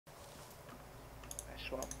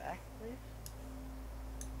swap back, please?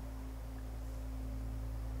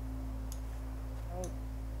 Oh.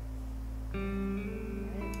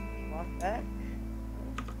 Alright, swap back.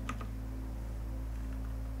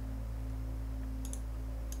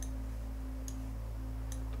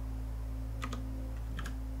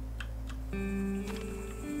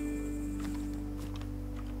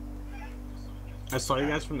 I saw you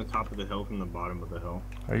guys from the top of the hill, from the bottom of the hill.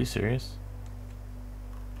 Are you serious?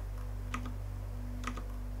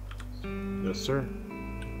 Yes, sir.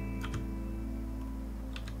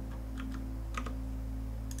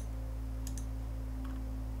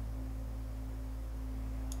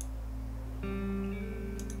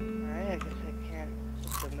 Alright, I guess I can't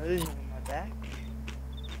put the moves on my back.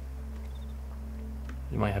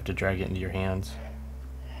 You might have to drag it into your hands.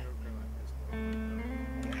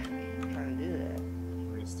 I'm trying to do that.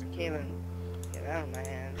 I can't even get out of my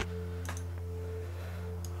hand.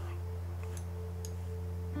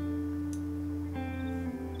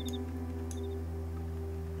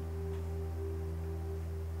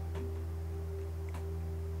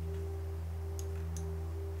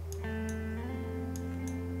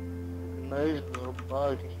 Moves a little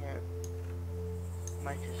bugged. I can't.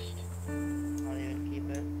 Might just not even keep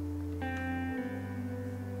it.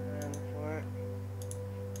 For it.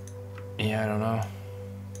 Yeah, I don't know.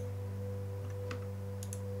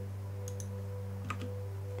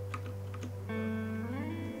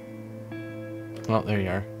 Oh, there you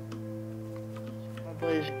are. My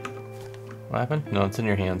blaze. What happened? No, it's in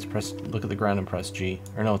your hands. Press. Look at the ground and press G.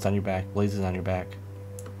 Or no, it's on your back. Blaze is on your back.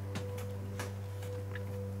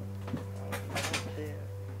 I don't see it.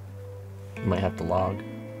 You might have to log.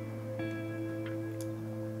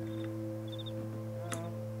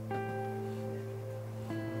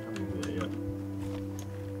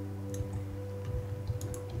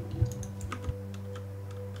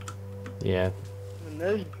 Yeah. The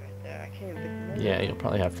moves right there. I can't pick the moves. Yeah, you'll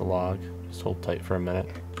probably have to log. Just hold tight for a minute.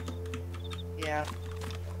 Yeah.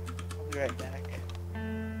 I'll be right back.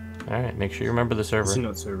 Alright, make sure you remember the server. Isn't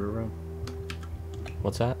that server room?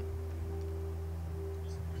 What's that?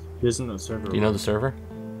 Isn't that server room? Do you know the server?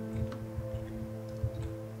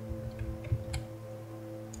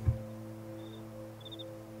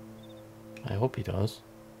 I hope he does.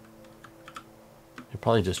 He'll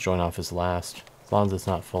probably just join off his last. As long as it's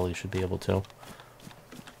not full, you should be able to.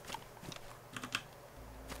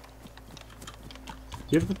 Do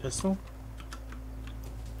you have the pistol?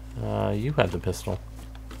 You had the pistol.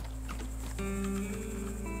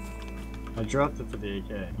 I dropped it for the AK.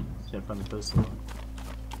 Can't find the pistol.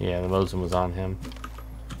 Yeah, the Mosin was on him.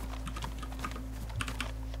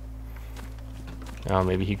 Oh,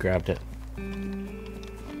 maybe he grabbed it.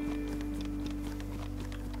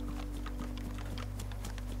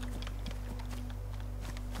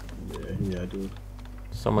 Yeah, I did.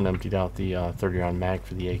 Someone emptied out the 30-round mag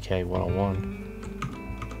for the AK-101.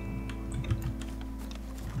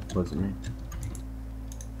 Wasn't me.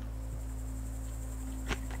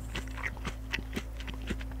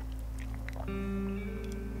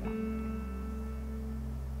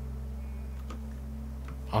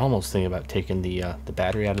 I almost think about taking the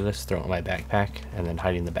battery out of this, throwing it in my backpack, and then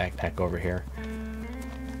hiding the backpack over here.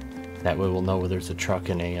 That way we'll know where there's a truck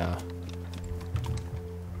and a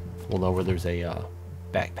we'll know where there's a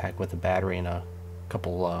backpack with a battery and a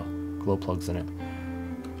couple glow plugs in it.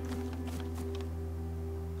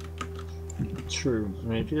 True. I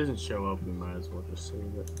mean, if he doesn't show up, we might as well just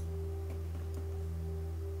save it.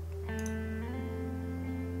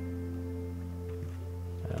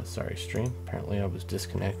 Sorry, stream. Apparently I was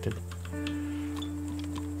disconnected. I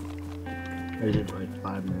did like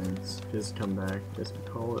 5 minutes. Just come back. Guess we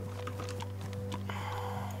call it.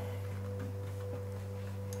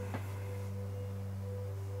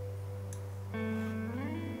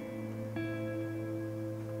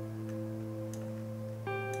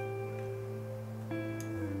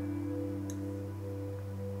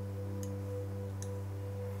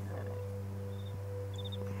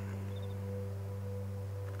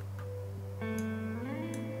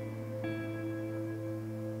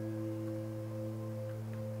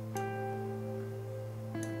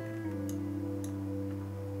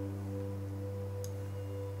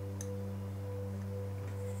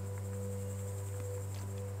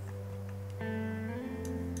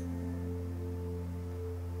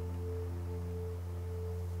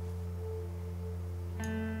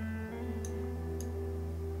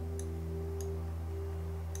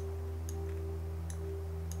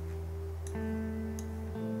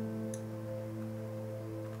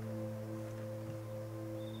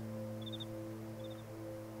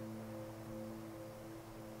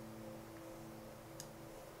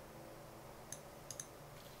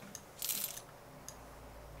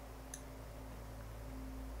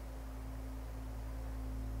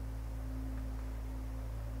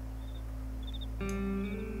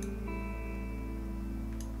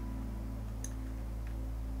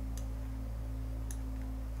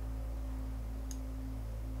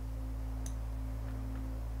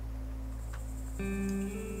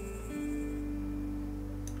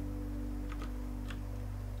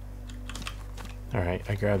 Alright,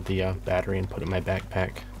 I grabbed the battery and put it in my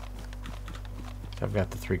backpack. I've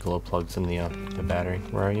got the 3 glow plugs in the battery.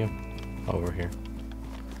 Where are you? Over here.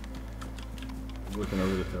 Looking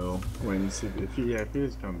over the hill, waiting to see if he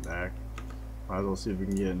does come back. Might as well see if we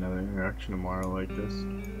can get another interaction tomorrow like this.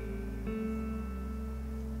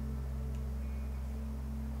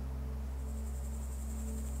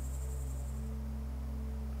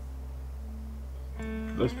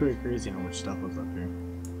 That's pretty crazy how much stuff was up here.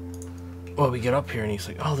 Well, we get up here and he's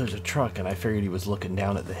like, oh, there's a truck. And I figured he was looking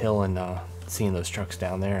down at the hill and seeing those trucks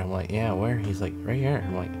down there. I'm like, yeah, where? He's like, right here.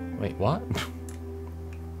 I'm like, wait, what?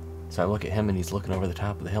 So I look at him and he's looking over the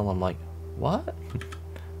top of the hill. I'm like, what?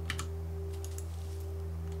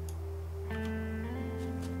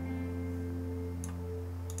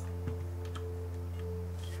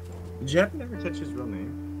 Did you happen to ever catch his real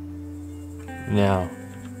name? No.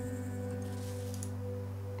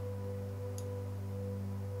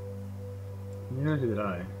 Neither did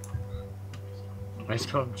I. I just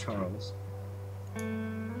call him Charles.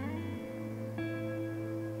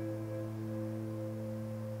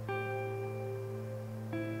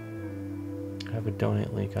 I have a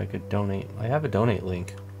donate link. I could donate. I have a donate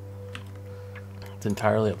link. It's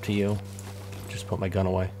entirely up to you. Just put my gun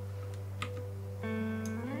away.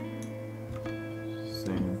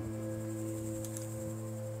 Same.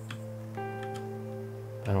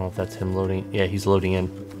 I don't know if that's him loading. Yeah, he's loading in.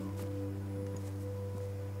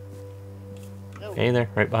 No. Hey there,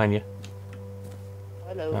 right behind you.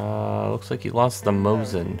 Hello. Looks like you lost the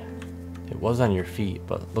Mosin. It was on your feet,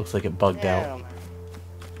 but looks like it bugged out. Damn.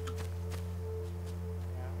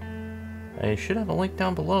 I should have a link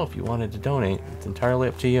down below if you wanted to donate. It's entirely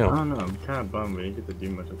up to I you. don't know, I'm kind of bummed we didn't get to do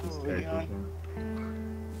much with these Oh, characters yeah.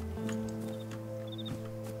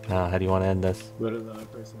 now. How do you want to end this? What is the other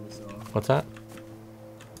person we saw? What's that?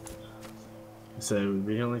 So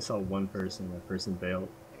we only saw one person, that person bailed.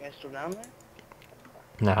 You guys still down there?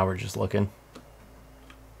 Now we're just looking.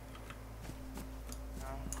 No.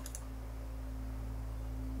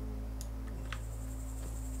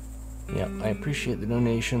 Yeah, I appreciate the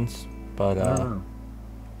donations, but I don't know.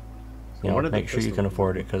 So you know, what did the make sure you pistol can people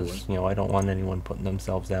afford it, go because for? you know, I don't want anyone putting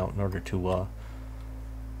themselves out in order to you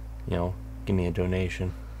know, give me a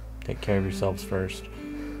donation. Take care of yourselves first.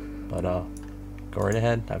 But go right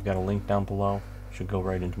ahead. I've got a link down below. Should go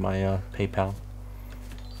right into my PayPal.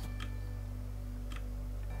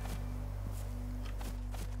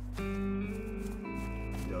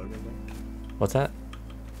 What's that?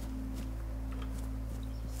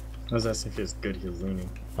 I was asking if he was good, he was leaning.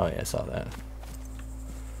 Oh yeah, I saw that.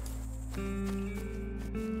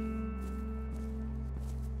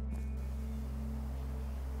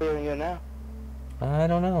 Where are you now? I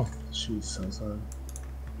don't know. She's so sorry.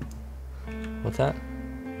 What's that?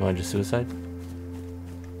 You want to do suicide?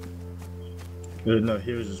 No,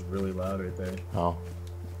 he was just really loud right there. Oh.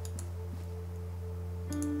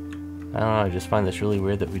 I don't know, I just find this really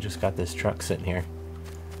weird that we just got this truck sitting here.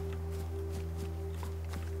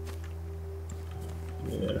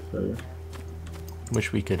 Yeah, fair.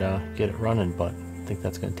 Wish we could get it running, but I think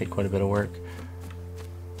that's going to take quite a bit of work.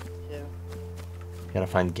 Too. Gotta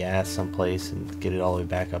find gas someplace and get it all the way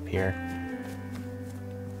back up here.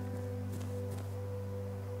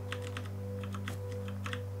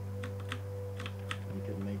 We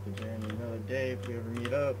could make the journey another day if we ever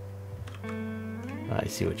meet up. I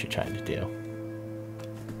see what you're trying to do.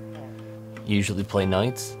 Usually play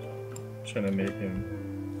nights. Trying to make him.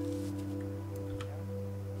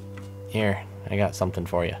 Here, I got something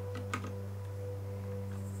for you. I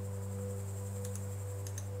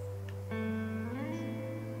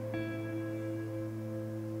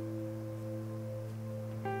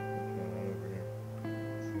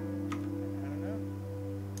don't know.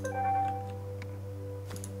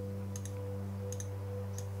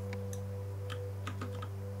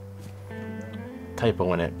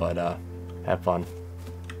 Typo in it, but have fun.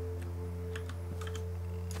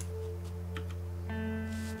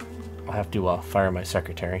 I'll have to fire my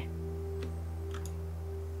secretary.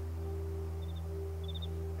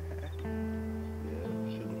 Yeah,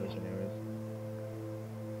 should do this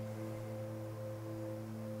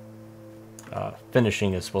anyways.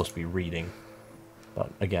 Finishing is supposed to be reading,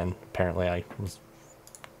 but again, apparently I was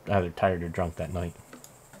either tired or drunk that night.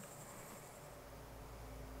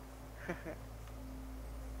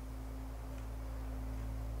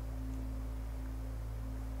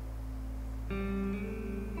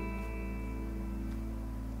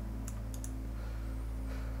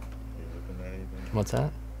 What's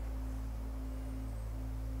that?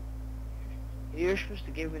 You were supposed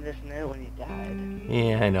to give me this note when you died.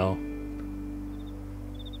 Yeah, I know.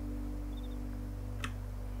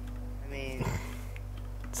 I mean,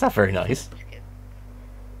 It's not very nice. Just kidding.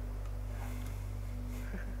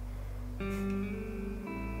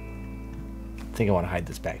 I think I want to hide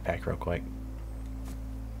this backpack real quick.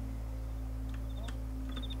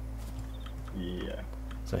 Yeah.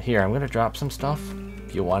 So here, I'm going to drop some stuff.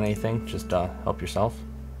 If you want anything, just help yourself.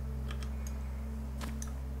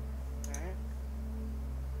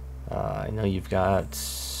 Alright. I know you've got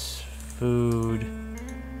food.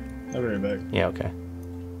 I'll be right back. Yeah, okay.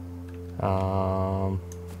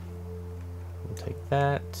 We'll take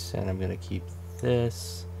that, and I'm going to keep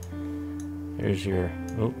this. There's your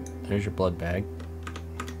blood bag.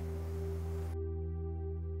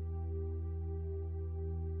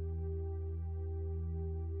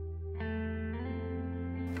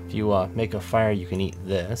 If you make a fire, you can eat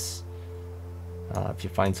this. If you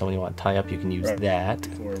find someone you want to tie up, you can use that.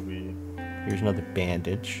 Here's another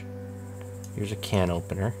bandage. Here's a can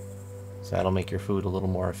opener. So that'll make your food a little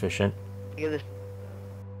more efficient. Give this.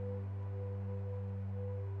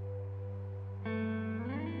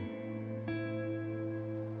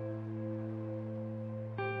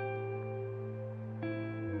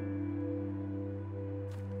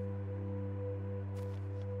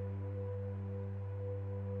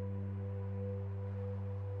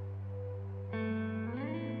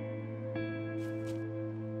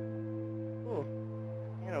 Ooh,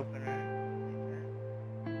 can opener.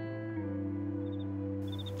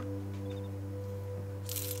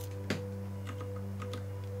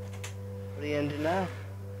 What are you into now?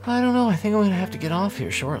 I don't know. I think I'm going to have to get off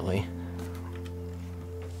here shortly.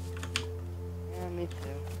 Yeah, me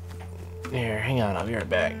too. Here, hang on. I'll be right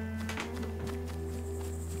back.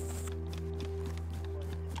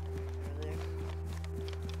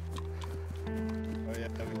 Oh yeah,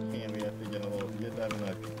 we can. We have to get a little. You have to have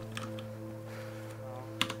enough Oh,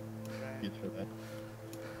 right. each for that.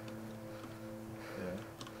 Yeah.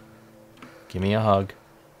 Give me a hug.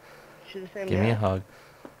 She's the same Give guy. me a hug.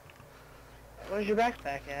 Where's your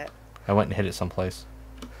backpack at? I went and hid it someplace.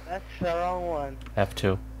 That's the wrong one.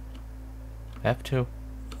 F2. F2.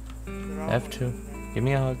 The wrong F2. one. Give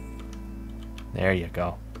me a hug. There you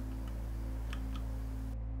go.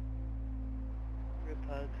 Group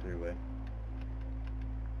hug. Three-way.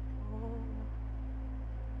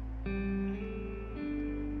 Do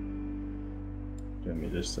you want me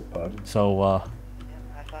just to pause? So, Yep,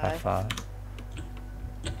 high high five. five.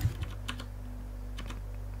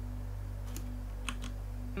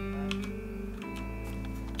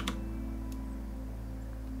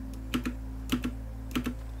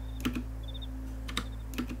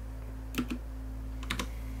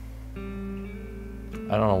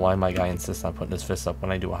 I don't know why my guy insists on putting his fist up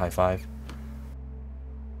when I do a high five.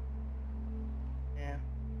 Yeah.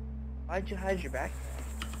 Why'd you hide your backpack?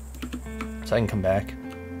 So I can come back.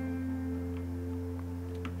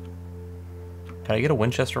 Can I get a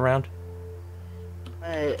Winchester round?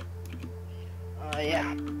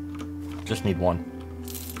 Yeah. Just need one.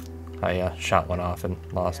 I shot one off and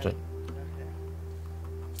lost it.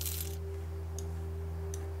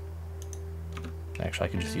 Okay. Actually,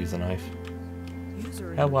 I could just use the knife.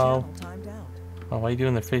 User in Hello. your channel timed out. Oh, why are you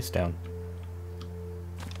doing their face down?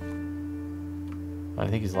 I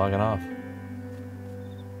think he's logging off.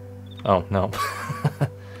 Oh, no.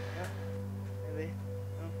 Maybe.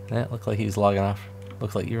 Yeah, it looked like he was logging off.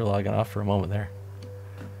 Looks like you were logging off for a moment there.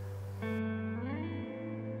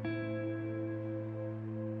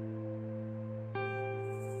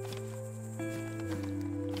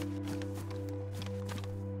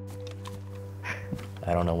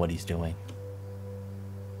 I don't know what he's doing.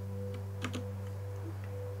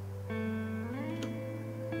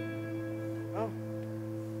 Oh.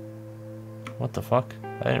 What the fuck?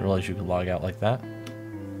 I didn't realize you could log out like that.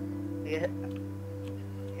 Yeah.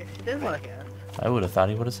 Yes, he did like it. I would have thought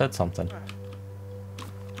he would have said something.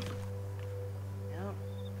 Yep.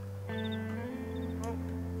 Oh.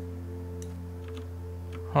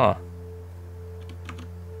 Huh.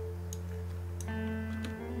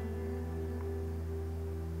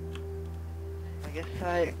 I guess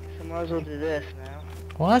I might as well do this now.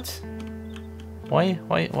 What? Why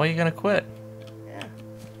you gonna quit? Yeah.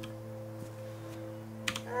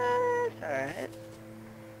 It's alright.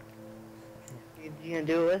 You gonna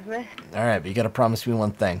do it with me? Alright, but you gotta promise me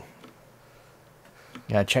one thing.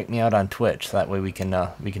 You gotta check me out on Twitch, so that way we can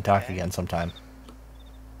talk Okay. again sometime.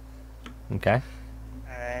 Okay?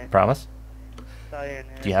 Alright. Promise? Saw your name.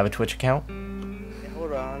 Do you have a Twitch account? Yeah,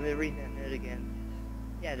 hold on, let me read that note again.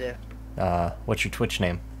 Yeah, I do. What's your Twitch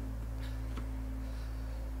name?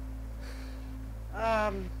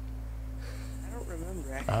 I don't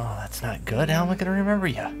remember actually. Oh, that's not good. How am I gonna remember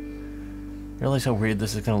you? You realize how weird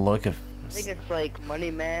this is gonna look if... I think it's like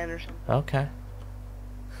Money Man or something. Okay.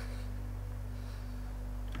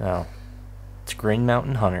 Oh. It's Green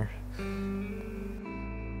Mountain Hunter.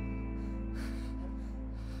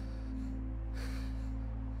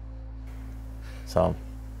 So.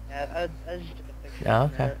 Yeah, I just took a picture. Oh,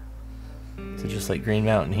 of okay. that. So just like Green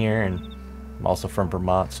Mountain here, and I'm also from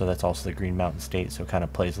Vermont, so that's also the Green Mountain State, so it kind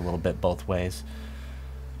of plays a little bit both ways.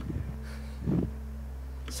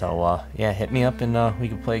 So, yeah, hit me up and we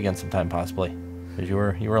can play again sometime, possibly. Because you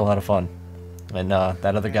were a lot of fun. And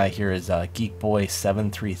that other guy here is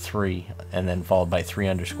GeekBoy733, and then followed by 3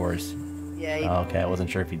 underscores. Yeah. He Oh, okay, I wasn't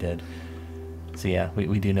sure if he did. So yeah,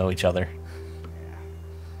 we do know each other.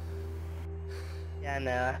 Yeah,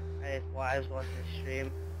 no. I was watching the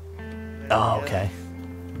stream. Oh, okay.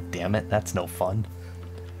 Damn it, that's no fun.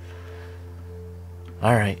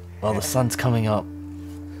 Alright, well, the sun's coming up.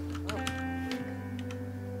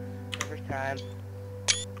 Every time.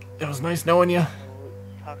 It was nice knowing you.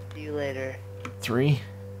 I'll talk to you later. 3,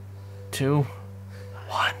 2,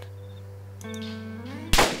 1.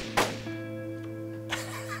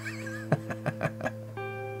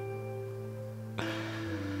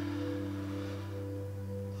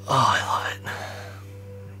 Oh, I love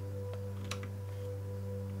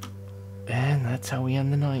it. And that's how we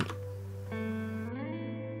end the night.